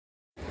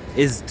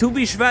Is Tu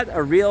Bishvat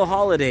a real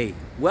holiday?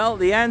 Well,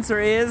 the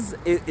answer is,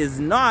 it is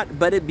not,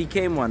 but it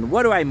became one.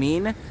 What do I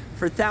mean?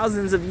 For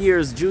thousands of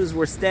years, Jews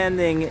were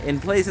standing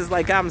in places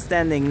like I'm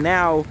standing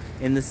now,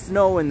 in the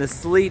snow, in the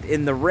sleet,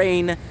 in the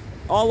rain,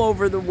 all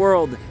over the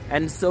world.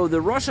 And so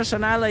the Rosh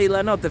Hashanah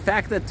Le'ilanot, the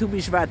fact that Tu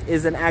Bishvat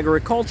is an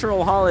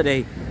agricultural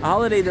holiday, a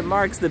holiday that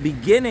marks the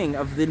beginning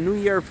of the new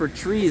year for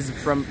trees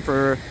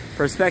for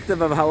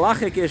perspective of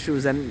halachic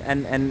issues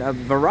and a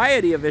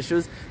variety of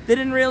issues,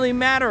 didn't really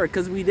matter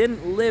because we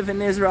didn't live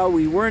in Israel,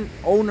 we weren't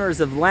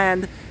owners of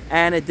land,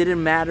 and it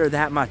didn't matter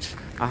that much.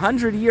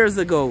 100 years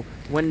ago,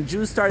 when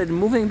Jews started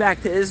moving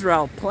back to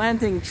Israel,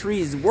 planting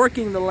trees,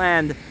 working the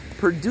land,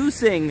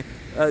 producing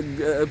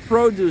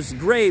produce,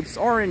 grapes,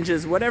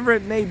 oranges, whatever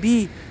it may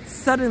be,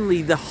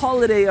 suddenly the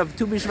holiday of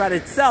Tu Bishvat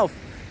itself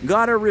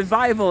got a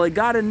revival, it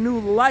got a new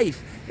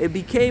life. It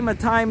became a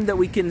time that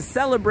we can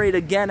celebrate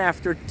again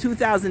after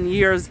 2,000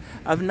 years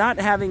of not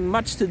having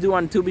much to do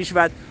on Tu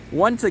Bishvat.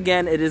 Once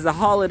again, it is a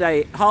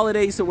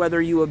holiday, so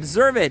whether you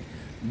observe it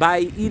by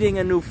eating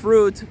a new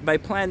fruit, by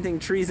planting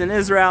trees in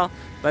Israel,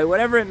 by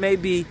whatever it may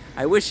be,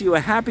 I wish you a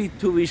happy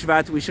Tu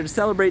Bishvat. We should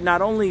celebrate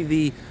not only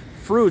the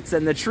fruits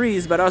and the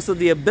trees, but also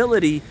the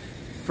ability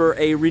for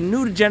a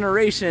renewed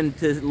generation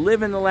to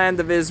live in the land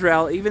of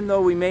Israel, even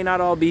though we may not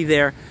all be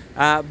there,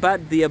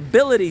 but the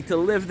ability to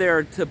live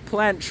there, to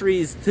plant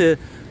trees, to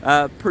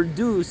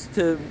produce,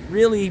 to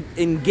really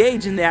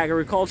engage in the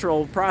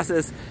agricultural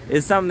process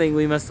is something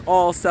we must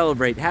all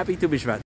celebrate. Happy Tu Bishvat.